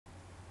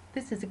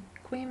This is a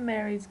Queen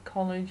Mary's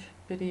College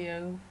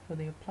video for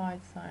the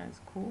Applied Science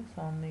course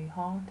on the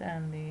heart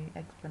and the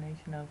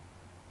explanation of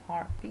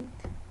heartbeat.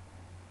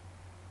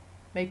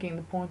 Making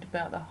the point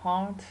about the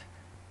heart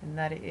and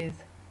that it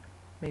is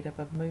made up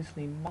of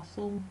mostly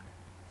muscle,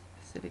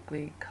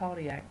 specifically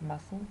cardiac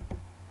muscle.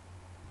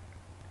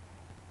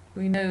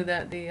 We know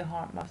that the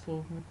heart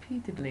muscle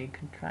repeatedly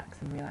contracts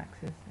and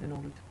relaxes in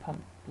order to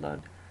pump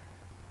blood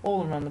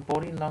all around the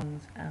body,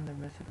 lungs and the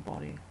rest of the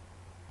body.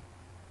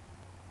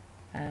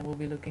 And we'll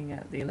be looking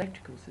at the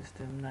electrical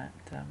system that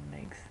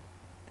makes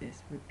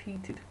this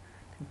repeated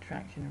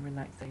contraction and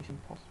relaxation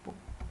possible.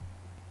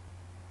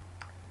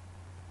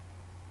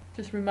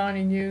 Just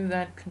reminding you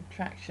that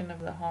contraction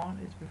of the heart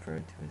is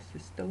referred to as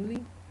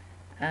systole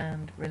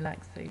and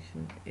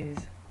relaxation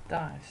is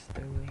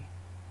diastole.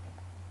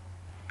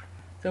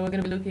 So we're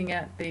going to be looking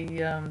at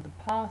the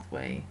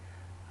pathway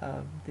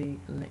of the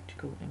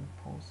electrical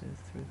impulses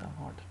through the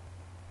heart.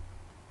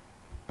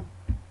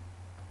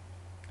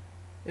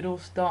 It all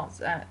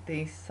starts at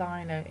the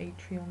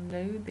sinoatrial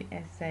node, the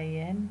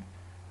SAN,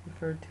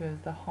 referred to as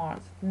the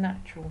heart's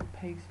natural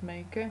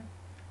pacemaker.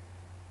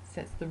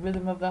 Sets the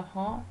rhythm of the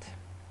heart.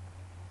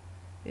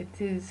 It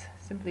is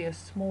simply a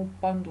small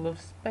bundle of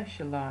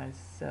specialized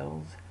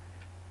cells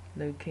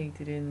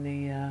located in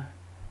the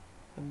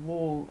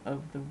wall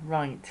of the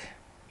right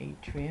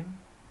atrium,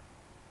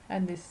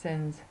 and this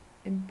sends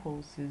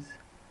impulses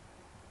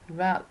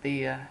throughout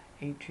the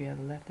atria,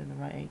 the left and the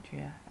right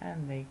atria,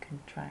 and they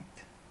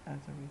contract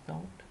as a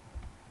result.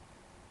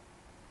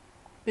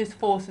 This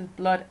forces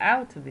blood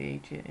out of the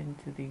atria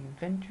into the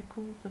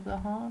ventricles of the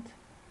heart.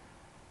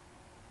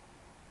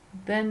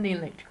 Then the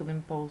electrical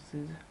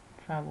impulses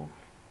travel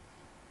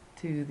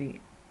to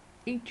the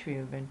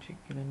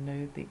atrioventricular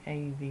node, the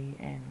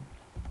AVN.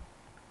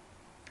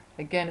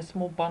 Again, a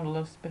small bundle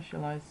of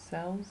specialized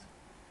cells,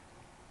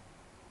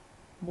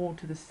 more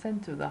to the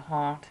center of the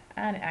heart,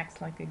 and it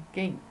acts like a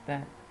gate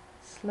that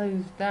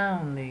slows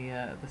down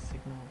the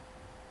signal.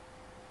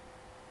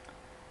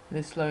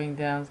 This slowing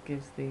down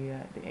gives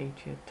the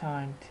atria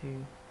time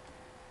to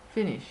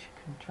finish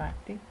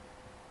contracting,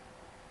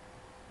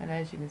 and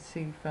as you can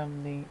see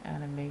from the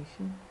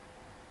animation,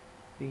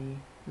 the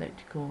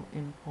electrical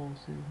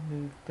impulses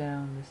move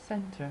down the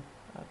center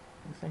of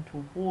the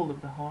central wall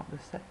of the heart, the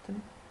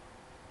septum,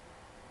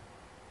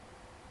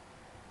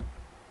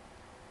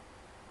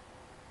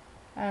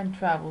 and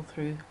travel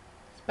through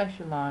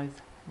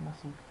specialized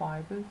muscle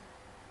fibers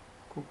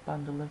called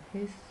bundle of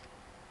His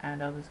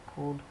and others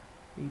called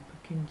the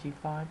Purkinje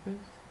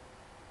fibers,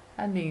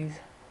 and these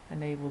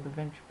enable the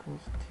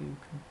ventricles to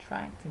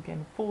contract,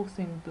 again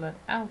forcing blood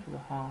out of the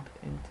heart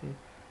into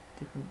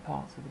different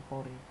parts of the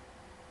body,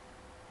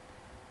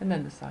 and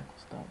then the cycle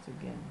starts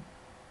again.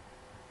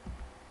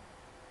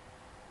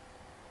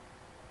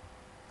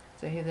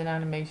 So here's an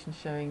animation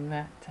showing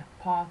that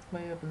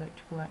pathway of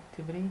electrical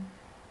activity,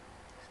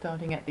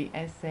 starting at the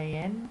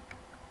SAN,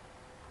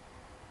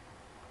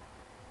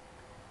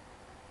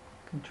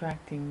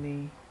 contracting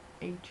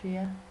the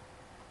atria,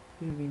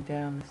 moving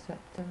down the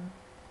septum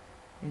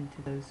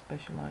into those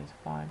specialized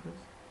fibers,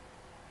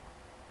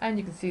 and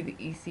you can see the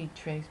EC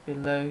trace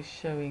below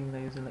showing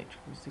those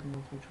electrical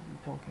signals, which we'll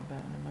be talking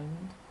about in a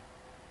moment.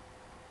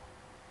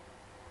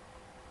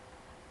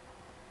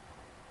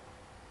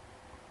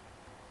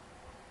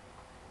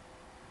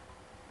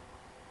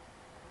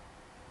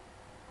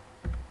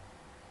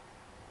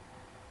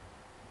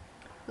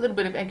 A little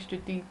bit of extra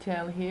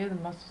detail here: the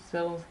muscle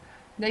cells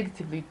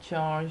negatively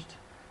charged,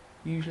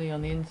 usually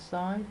on the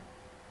inside,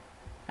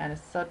 and a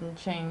sudden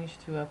change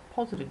to a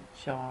positive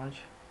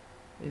charge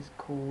is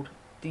called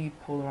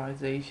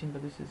depolarization,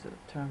 but this is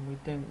a term we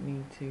don't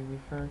need to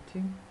refer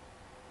to.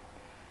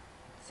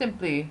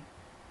 Simply,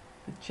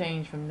 the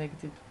change from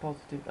negative to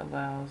positive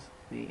allows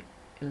the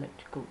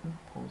electrical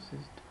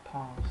impulses to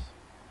pass.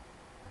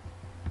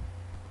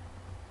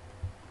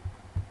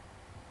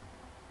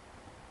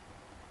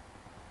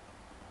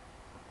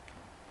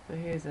 So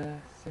here's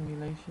a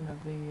simulation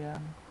of the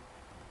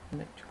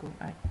electrical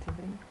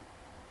activity.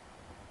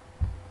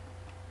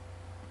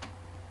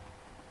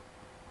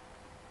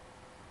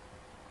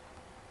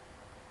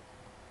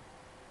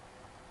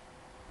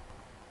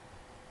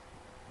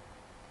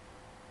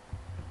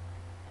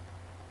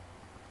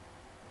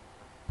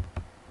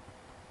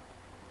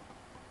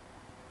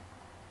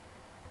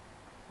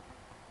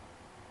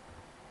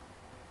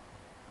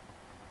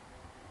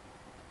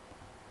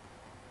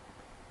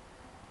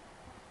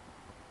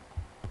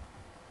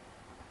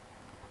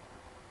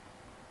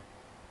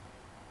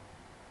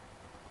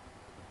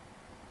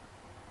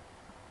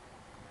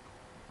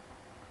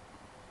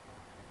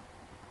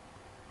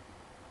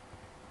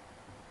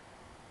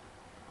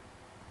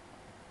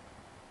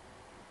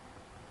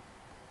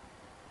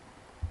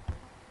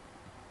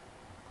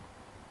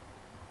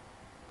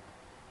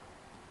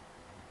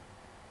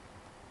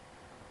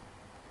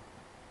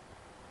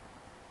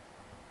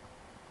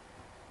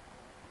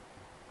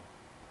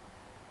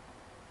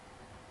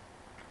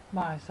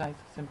 Myocytes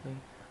are simply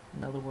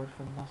another word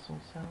for muscle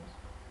cells.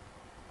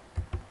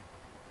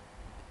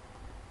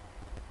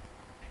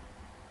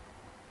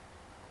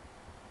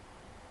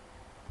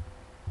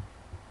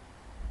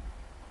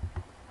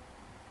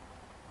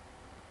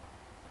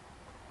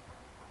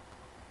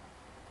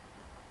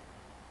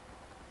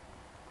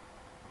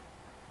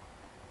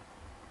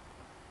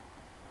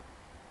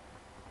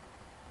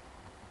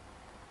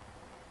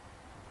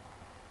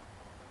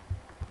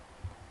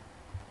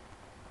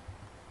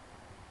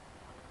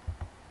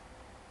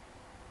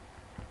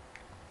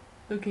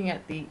 Looking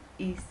at the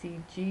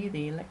ECG,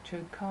 the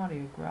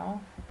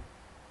electrocardiograph,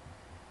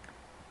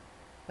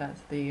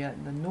 that's the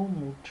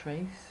normal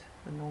trace,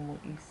 the normal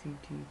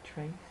ECG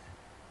trace.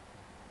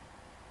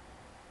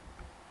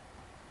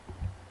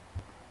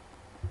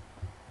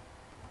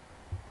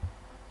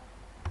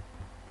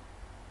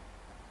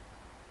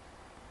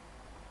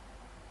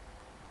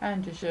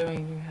 And just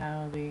showing you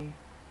how the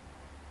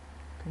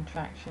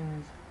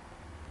contractions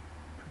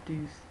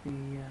produce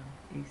the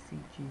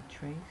ECG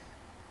trace.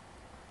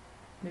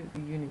 Note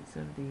the units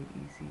of the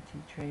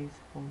ECG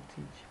trace: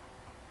 voltage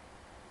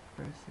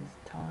versus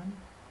time.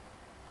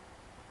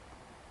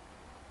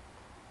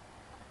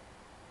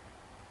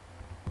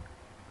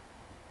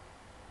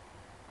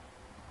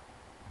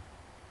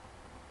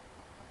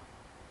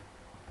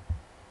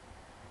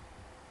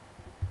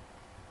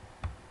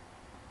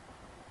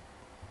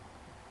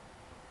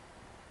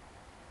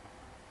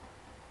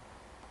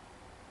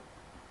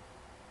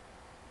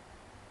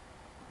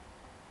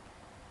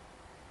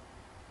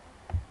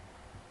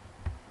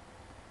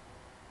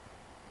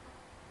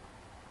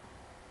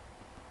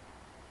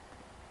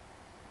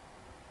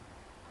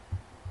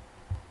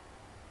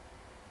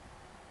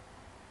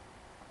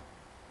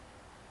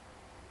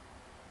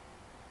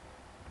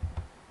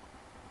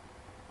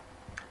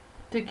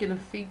 Particular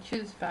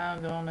features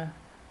found on a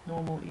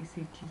normal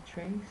ECG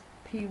trace: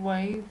 P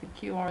wave, the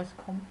QRS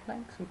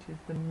complex, which is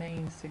the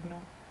main signal,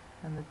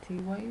 and the T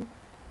wave.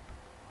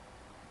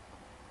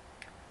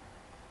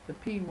 The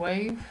P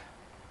wave,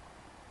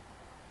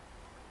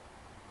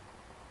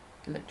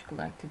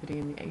 electrical activity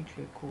in the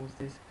atria caused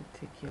this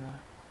particular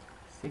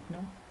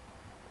signal,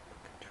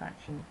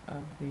 contraction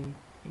of the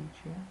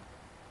atria.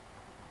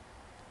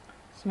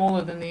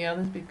 Smaller than the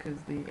others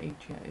because the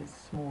atria is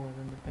smaller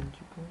than the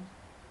ventricles.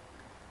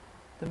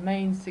 The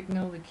main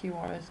signal, the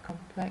QRS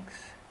complex,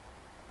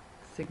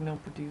 signal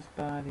produced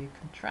by the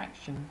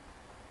contraction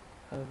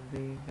of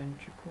the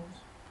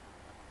ventricles.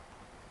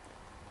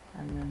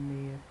 And then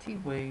the T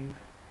wave,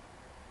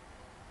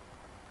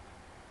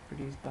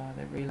 produced by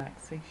the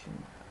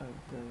relaxation of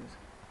those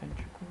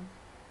ventricles.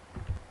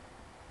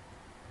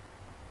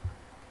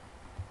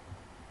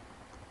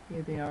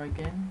 Here they are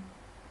again.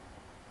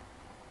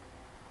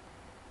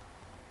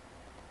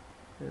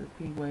 So the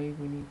P wave,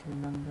 we need to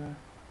remember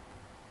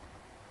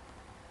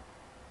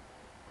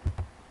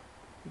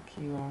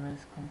the QRS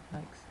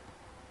complex.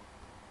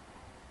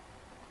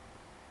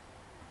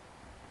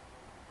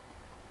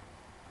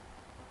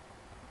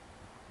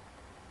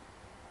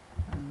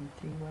 And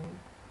the T wave.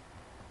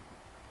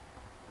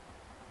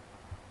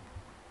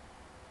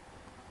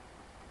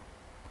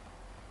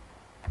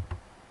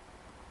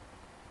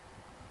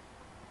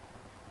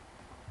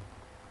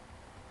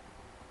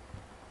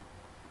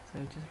 So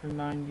just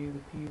remind you, the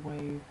P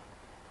wave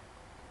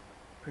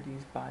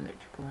produced by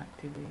electrical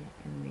activity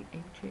in the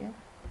atria.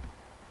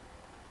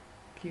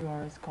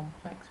 QRS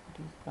complex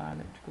produced by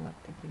electrical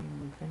activity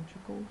in the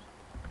ventricles.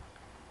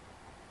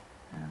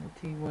 And the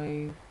T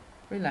wave,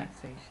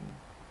 relaxation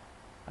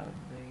of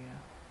the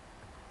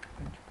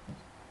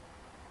ventricles.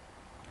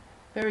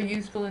 Very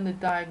useful in the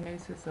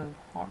diagnosis of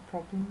heart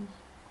problems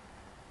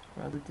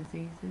or other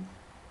diseases.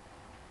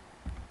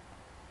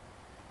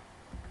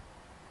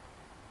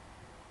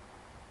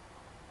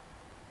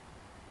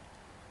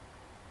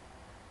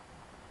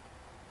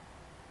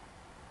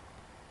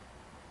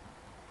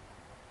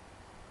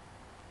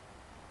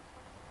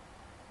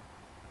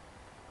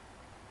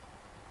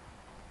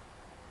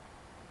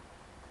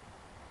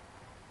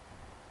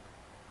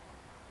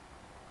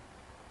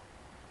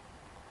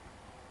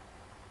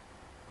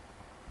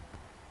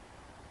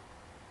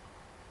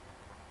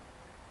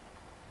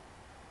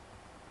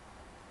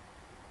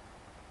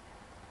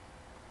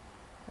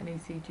 An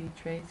ECG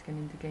trace can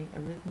indicate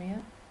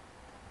arrhythmia,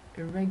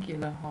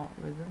 irregular heart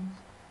rhythms,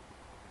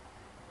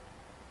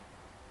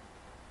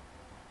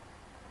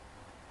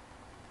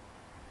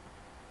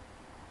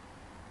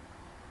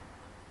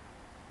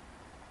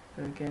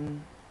 so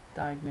again,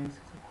 diagnosis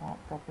of heart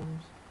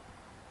problems.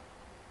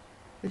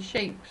 The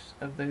shapes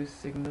of those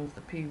signals,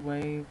 the P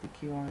wave, the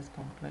QRS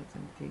complex,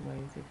 and the T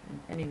waves, if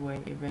in any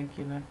way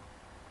irregular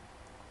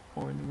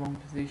or in the wrong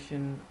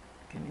position,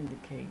 can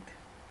indicate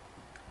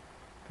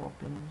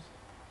problems.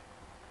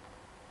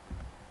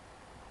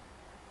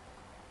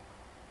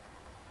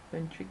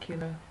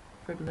 Ventricular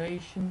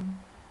fibrillation,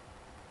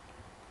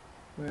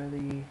 where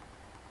the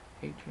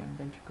atria and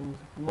ventricles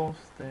have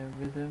lost their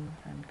rhythm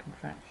and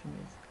contraction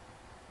is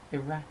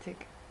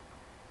erratic.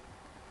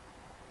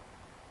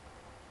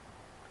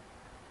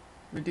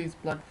 Reduced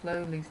blood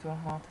flow leads to a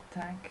heart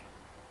attack.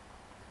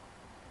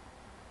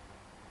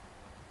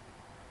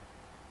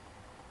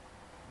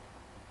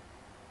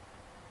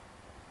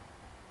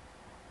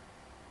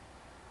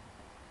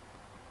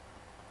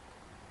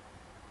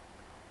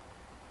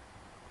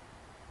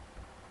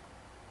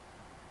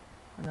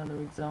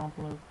 Another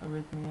example of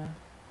arrhythmia.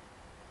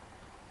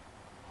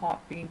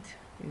 Heartbeat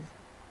is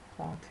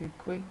far too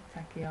quick,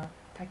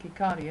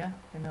 tachycardia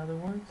in other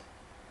words,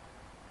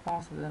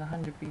 faster than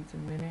 100 beats a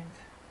minute.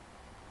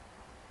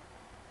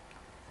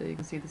 So you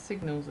can see the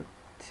signals are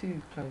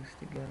too close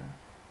together.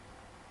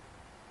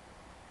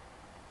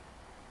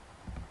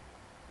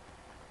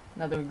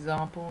 Another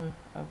example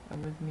of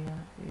arrhythmia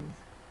is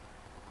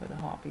where the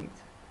heart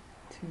beats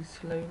too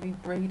slowly,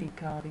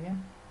 bradycardia,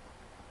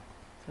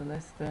 so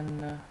less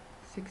than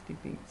 60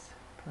 beats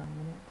per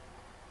minute.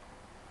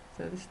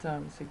 So this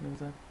time the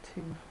signals are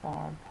too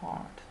far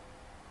apart.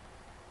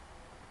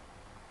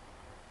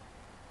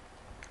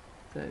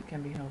 So it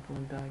can be helpful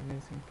in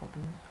diagnosing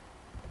problems.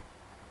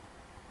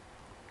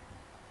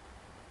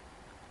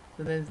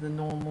 So there's the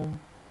normal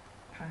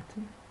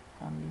pattern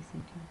on the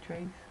ECG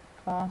trace.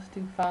 Fast,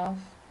 too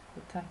fast,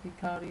 the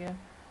tachycardia,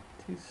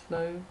 too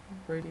slow,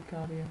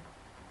 bradycardia,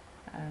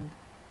 and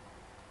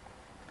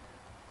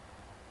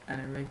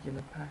an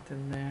irregular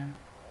pattern there.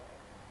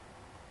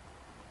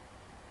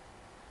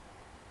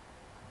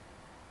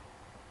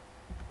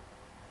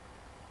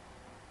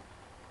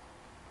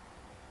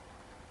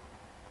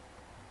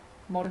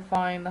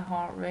 Modifying the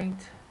heart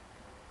rate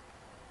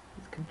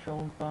is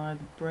controlled by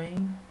the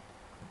brain,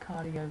 the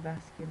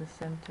cardiovascular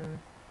center.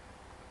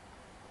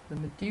 The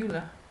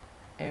medulla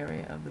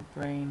area of the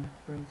brain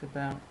brings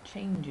about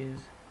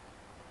changes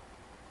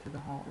to the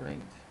heart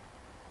rate.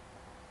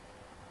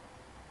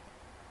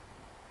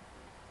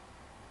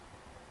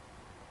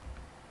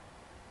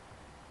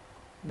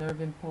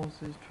 Nerve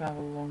impulses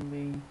travel along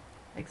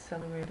the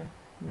accelerator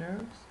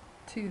nerves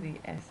to the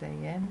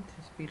SAN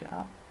to speed it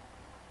up,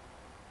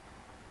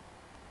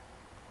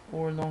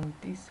 or along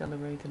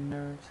decelerator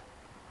nerves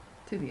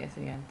to the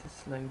SAN to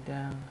slow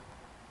down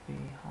the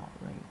heart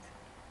rate.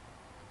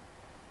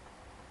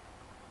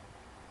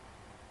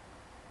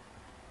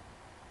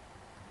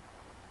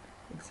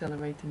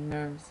 Accelerating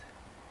nerves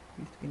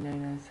used to be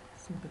known as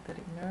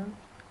sympathetic nerves.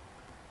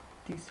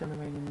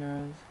 Decelerating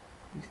nerves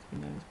used to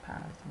be known as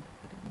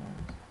parasympathetic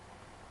nerves.